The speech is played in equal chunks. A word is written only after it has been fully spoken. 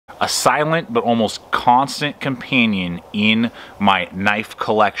a silent but almost constant companion in my knife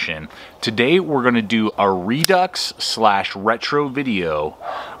collection. Today we're going to do a Redux / retro video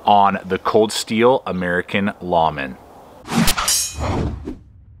on the Cold Steel American Lawman.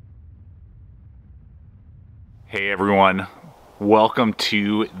 Hey everyone, welcome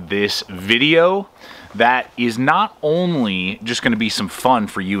to this video that is not only just going to be some fun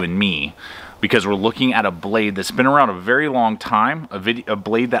for you and me, because we're looking at a blade that's been around a very long time, a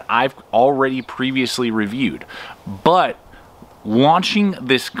blade that I've already previously reviewed, but launching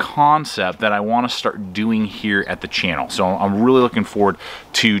this concept that I want to start doing here at the channel. So I'm really looking forward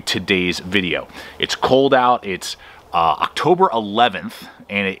to today's video. It's cold out, it's October 11th,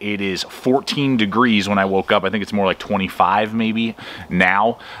 and it is 14 degrees when I woke up. I think it's more like 25 maybe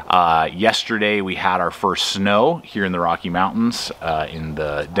now. Yesterday we had our first snow here in the Rocky Mountains in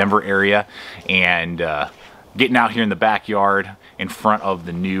the Denver area, and getting out here in the backyard in front of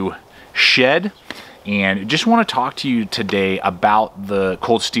the new shed. And just want to talk to you today about the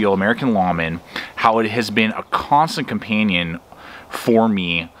Cold Steel American Lawman, how it has been a constant companion for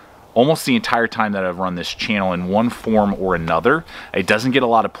me almost the entire time that I've run this channel in one form or another. It doesn't get a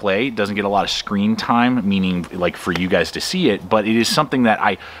lot of play, it doesn't get a lot of screen time, meaning like for you guys to see it, but it is something that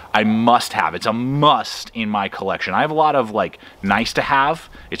I must have. It's a must in my collection. I have a lot of like nice to have.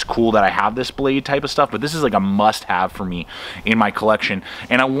 It's cool that I have this blade type of stuff, but this is like a must have for me in my collection.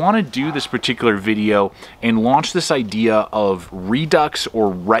 And I want to do this particular video and launch this idea of Redux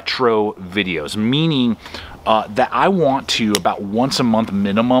or retro videos, meaning that I want to, about once a month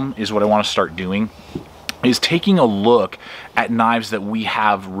minimum is what I want to start doing, is taking a look at knives that we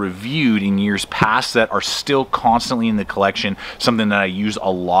have reviewed in years past that are still constantly in the collection, something that I use a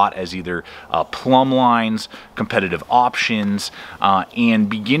lot as either plumb lines, competitive options, and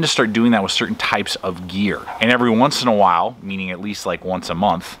begin to start doing that with certain types of gear. And every once in a while, meaning at least like once a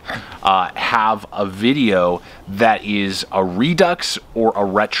month, have a video that is a Redux or a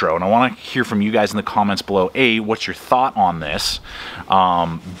retro. And I want to hear from you guys in the comments below. A, what's your thought on this?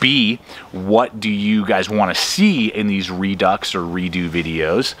 B, what do you guys want to see in these Redux or redo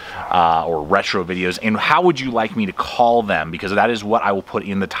videos or retro videos, and how would you like me to call them? Because that is what I will put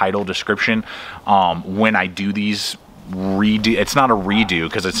in the title description when I do these redo. It's not a redo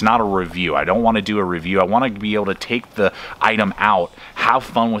because it's not a review. I don't want to do a review. I want to be able to take the item out, have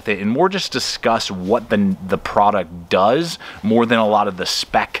fun with it, and more just discuss what the product does more than a lot of the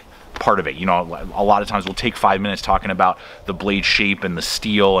spec part of it. You know, a lot of times we'll take 5 minutes talking about the blade shape and the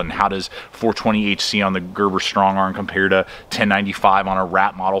steel and how does 420 HC on the Gerber strong arm compare to 1095 on a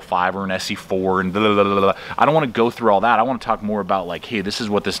Rat Model 5 or an SE4 and blah, blah, blah, blah. I don't want to go through all that. I want to talk more about like, hey, this is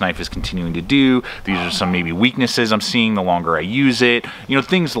what this knife is continuing to do. These are some maybe weaknesses I'm seeing the longer I use it. You know,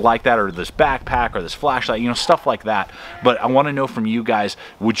 things like that, or this backpack or this flashlight, you know, stuff like that. But I want to know from you guys,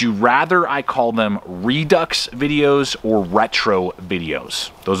 would you rather I call them Redux videos or retro videos?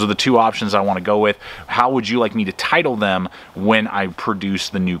 Those are the two options I want to go with. How would you like me to title them when I produce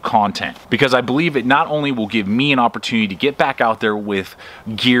the new content? Because I believe it not only will give me an opportunity to get back out there with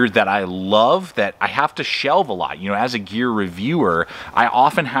gear that I love, that I have to shelve a lot. You know, as a gear reviewer, I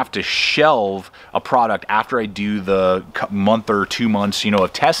often have to shelve a product after I do the month or 2 months, you know,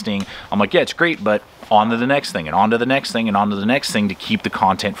 of testing. I'm like, yeah, it's great, but on to the next thing, and on to the next thing, and on to the next thing to keep the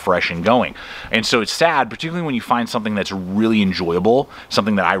content fresh and going. And so it's sad, particularly when you find something that's really enjoyable,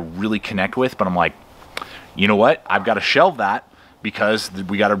 something that I really connect with, but I'm like, you know what? I've got to shelve that because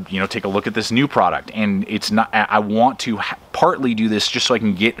we got to, you know, take a look at this new product. And it's not, I want to partly do this just so I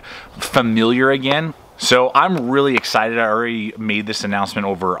can get familiar again. So I'm really excited. I already made this announcement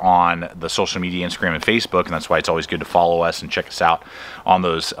over on the social media, Instagram and Facebook, and that's why it's always good to follow us and check us out on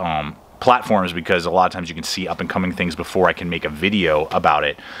those platforms, because a lot of times you can see up and coming things before I can make a video about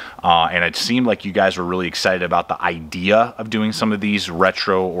it. And it seemed like you guys were really excited about the idea of doing some of these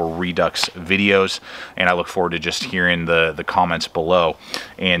retro or Redux videos, and I look forward to just hearing the comments below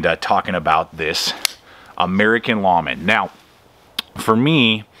and talking about this American Lawman. Now, for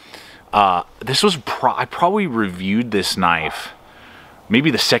me, this was I probably reviewed this knife maybe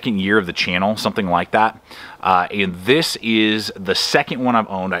the second year of the channel, something like that. And this is the second one I've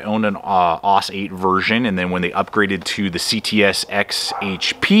owned. I owned an AUS 8 version, and then when they upgraded to the CTS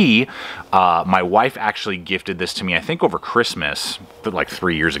XHP, my wife actually gifted this to me, I think over Christmas, like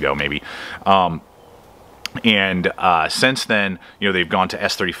 3 years ago maybe. And since then, you know, they've gone to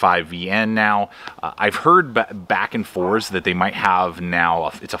S35VN now. I've heard back and forth that they might have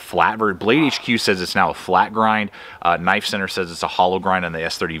now, it's a flat version. Blade HQ says it's now a flat grind. Knife Center says it's a hollow grind on the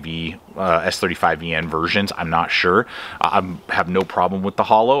S35VN versions. I'm not sure. I have no problem with the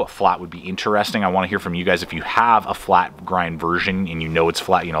hollow. A flat would be interesting. I want to hear from you guys if you have a flat grind version and you know it's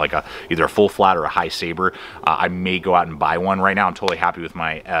flat, you know, like either a full flat or a high saber. I may go out and buy one. Right now I'm totally happy with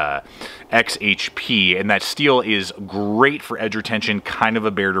my XHP, and that steel is great for edge retention, kind of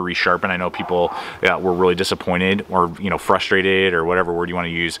a bear to resharpen. I know people were really disappointed or, you know, frustrated or whatever word you want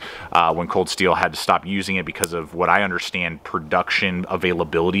to use when Cold Steel had to stop using it because of what I understand production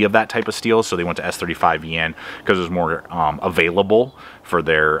availability of that type of steel. So they went to S35VN because it was more available for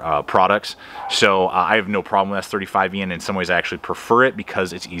their products. So I have no problem with S35VN. In some ways I actually prefer it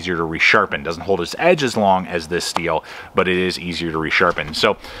because it's easier to resharpen. Doesn't hold its edge as long as this steel, but it is easier to resharpen.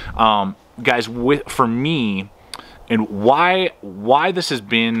 So guys, for me, and why this has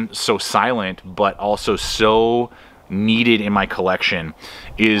been so silent but also so needed in my collection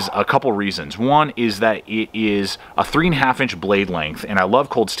is a couple reasons. One is that it is a 3.5-inch blade length, and I love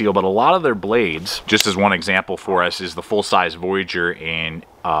Cold Steel, but a lot of their blades, just as one example for us, is the full-size Voyager and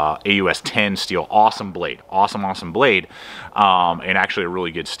AUS 10 steel. Awesome blade, awesome blade, and actually a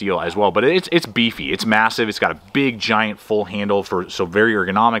really good steel as well. But it's beefy, it's massive, it's got a big giant full handle, so very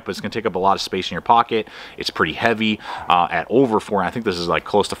ergonomic, but it's gonna take up a lot of space in your pocket. It's pretty heavy at over 4. I think this is like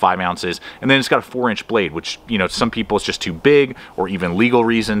close to 5 ounces, and then it's got a 4-inch blade, which, you know, some people it's just too big, or even legal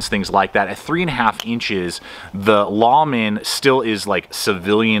reasons, things like that. At 3.5 inches, the Lawman still is like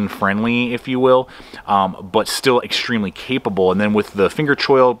civilian friendly, if you will, but still extremely capable. And then with the finger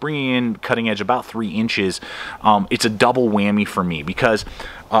choil bringing in cutting edge about 3 inches, it's a double whammy for me, because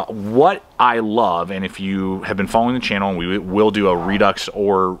what I love, and if you have been following the channel, and we will do a Redux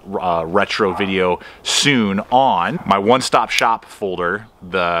or retro video soon on my one-stop shop folder,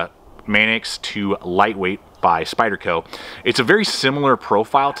 the Manix to Lightweight by Spyderco. It's a very similar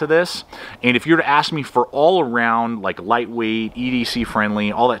profile to this, and if you were to ask me for all around like lightweight, EDC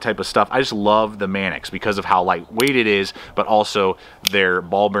friendly, all that type of stuff, I just love the Manix because of how lightweight it is, but also their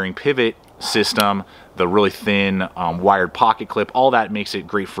ball bearing pivot system, the really thin wired pocket clip, all that makes it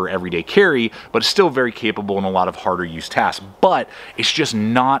great for everyday carry, but it's still very capable in a lot of harder use tasks. But it's just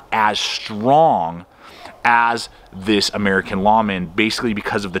not as strong as this American Lawman, basically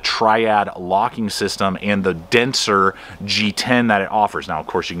because of the triad locking system and the denser G10 that it offers. Now, of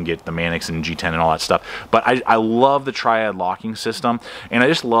course, you can get the Manix and G10 and all that stuff, but I love the triad locking system, and I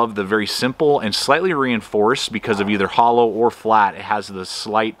just love the very simple and slightly reinforced, because of either hollow or flat, it has the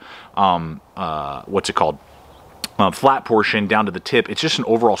slight, what's it called? Flat portion down to the tip. It's just an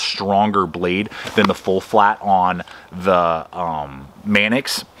overall stronger blade than the full flat on the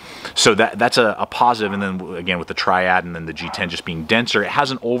Manix. So that's a positive. And then again with the triad and then the G10 just being denser, it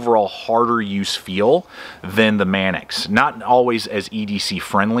has an overall harder use feel than the Manix. Not always as EDC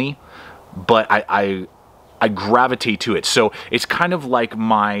friendly, but I gravitate to it. So it's kind of like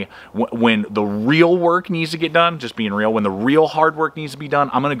when the real work needs to get done, just being real, when the real hard work needs to be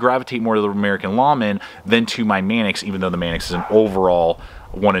done, I'm going to gravitate more to the American Lawman than to my Manix, even though the Manix is an overall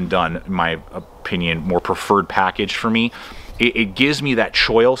one and done, in my opinion, more preferred package for me. It gives me that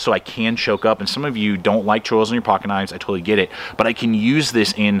choil so I can choke up, and some of you don't like choils on your pocket knives, I totally get it, but I can use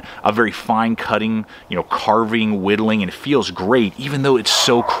this in a very fine cutting, you know, carving, whittling, and it feels great, even though it's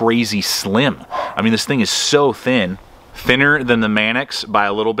so crazy slim. I mean, this thing is so thin. Thinner than the Manix by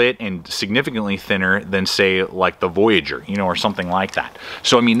a little bit, and significantly thinner than, say, like the Voyager, you know, or something like that.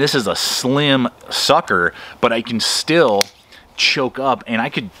 So, I mean, this is a slim sucker, but I can still choke up, and I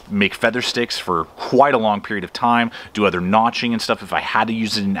could make feather sticks for quite a long period of time, do other notching and stuff if I had to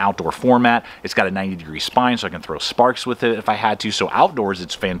use it in an outdoor format. It's got a 90-degree spine, so I can throw sparks with it if I had to. So outdoors,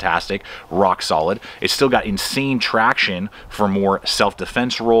 it's fantastic, rock solid. It's still got insane traction for more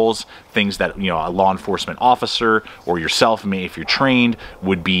self-defense roles, things that, you know, a law enforcement officer or yourself, if you're trained,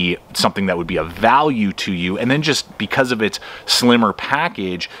 would be something that would be of value to you. And then just because of its slimmer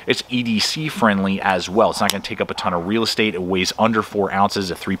package, it's EDC friendly as well. It's not going to take up a ton of real estate. It weighs under 4 ounces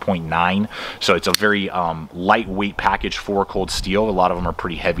at 3.9, so it's a very lightweight package for Cold Steel. A lot of them are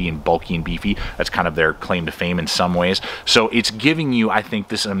pretty heavy and bulky and beefy. That's kind of their claim to fame in some ways. So it's giving you, I think,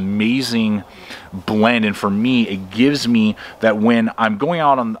 this amazing blend, and for me, it gives me that when I'm going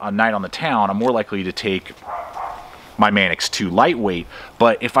out on a night on the town, I'm more likely to take my Mannix too lightweight.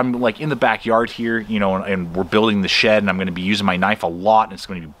 But if I'm like in the backyard here, you know, and we're building the shed and I'm going to be using my knife a lot and it's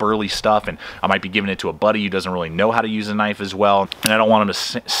going to be burly stuff and I might be giving it to a buddy who doesn't really know how to use a knife as well, and I don't want him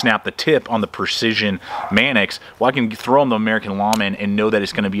to snap the tip on the precision Mannix, well, I can throw him the American Lawman and know that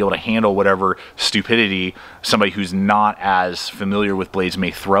it's going to be able to handle whatever stupidity somebody who's not as familiar with blades may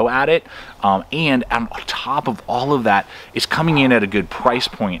throw at it. And on top of all of that, it's coming in at a good price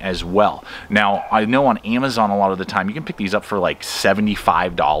point as well. Now, I know on Amazon a lot of the time you can pick these up for like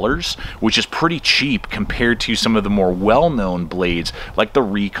 $75, which is pretty cheap compared to some of the more well-known blades like the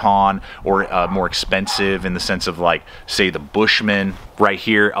Recon, or more expensive in the sense of like, say, the Bushman right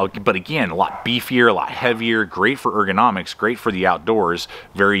here. But again, a lot beefier, a lot heavier, great for ergonomics, great for the outdoors,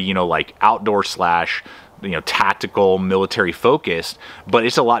 very, you know, like outdoor slash, you know, tactical, military focused, but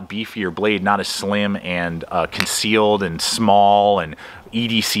it's a lot beefier blade, not as slim and concealed and small and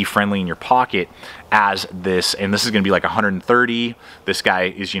EDC friendly in your pocket as this. And this is going to be like 130. This guy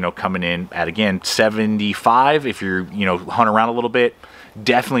is, you know, coming in at, again, 75 if you're, you know, hunt around a little bit.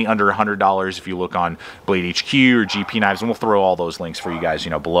 Definitely under $100 if you look on Blade HQ or GP Knives, and we'll throw all those links for you guys,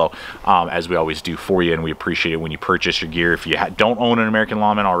 you know, below, as we always do for you, and we appreciate it when you purchase your gear. If you don't own an American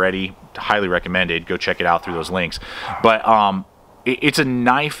Lawman already, highly recommended. Go check it out through those links. But it's a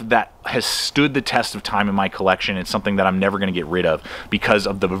knife that has stood the test of time in my collection. It's something that I'm never going to get rid of because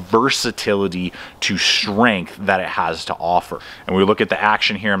of the versatility to strength that it has to offer. And we look at the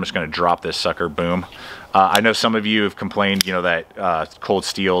action here. I'm just going to drop this sucker. Boom. I know some of you have complained, you know, that Cold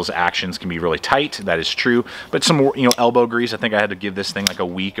Steel's actions can be really tight. That is true. But some more, you know, elbow grease. I think I had to give this thing like a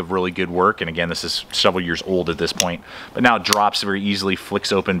week of really good work. And again, this is several years old at this point. But now it drops very easily,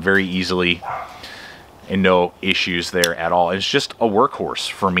 flicks open very easily, and no issues there at all. It's just a workhorse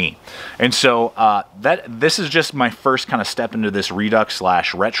for me. And so this is just my first kind of step into this Redux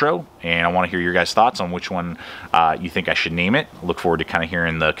slash retro, and I want to hear your guys' thoughts on which one you think I should name it. Look forward to kind of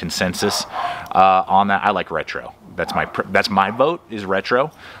hearing the consensus on that. I like retro. That's my vote, is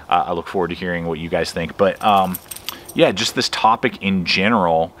retro. I look forward to hearing what you guys think. But yeah, just this topic in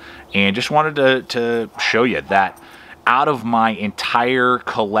general, and just wanted to show you that out of my entire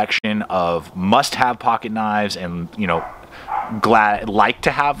collection of must-have pocket knives, and, you know, like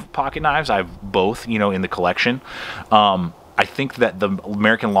to have pocket knives, I have both, you know, in the collection. I think that the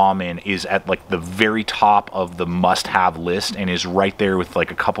American Lawman is at like the very top of the must-have list, and is right there with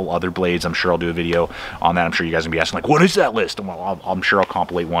like a couple other blades. I'm sure I'll do a video on that. I'm sure you guys will be asking like, what is that list? Well, I'm sure I'll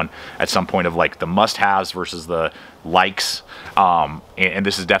compilate one at some point of like the must-haves versus the likes, and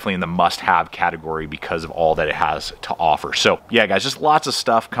this is definitely in the must-have category because of all that it has to offer. So yeah, guys, just lots of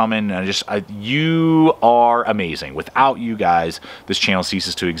stuff coming, and you are amazing. Without you guys, this channel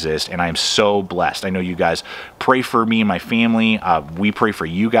ceases to exist, and I am so blessed. I know you guys pray for me and my family. We pray for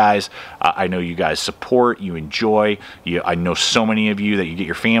you guys. I know you guys support, you enjoy. I know so many of you that you get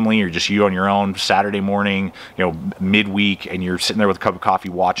your family or just you on your own Saturday morning, you know, midweek, and you're sitting there with a cup of coffee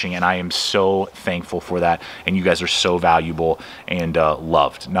watching, and I am so thankful for that. And you guys are so valuable and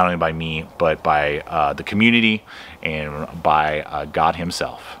loved, not only by me, but by the community and by God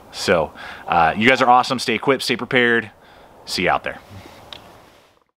himself. So you guys are awesome. Stay equipped, stay prepared. See you out there.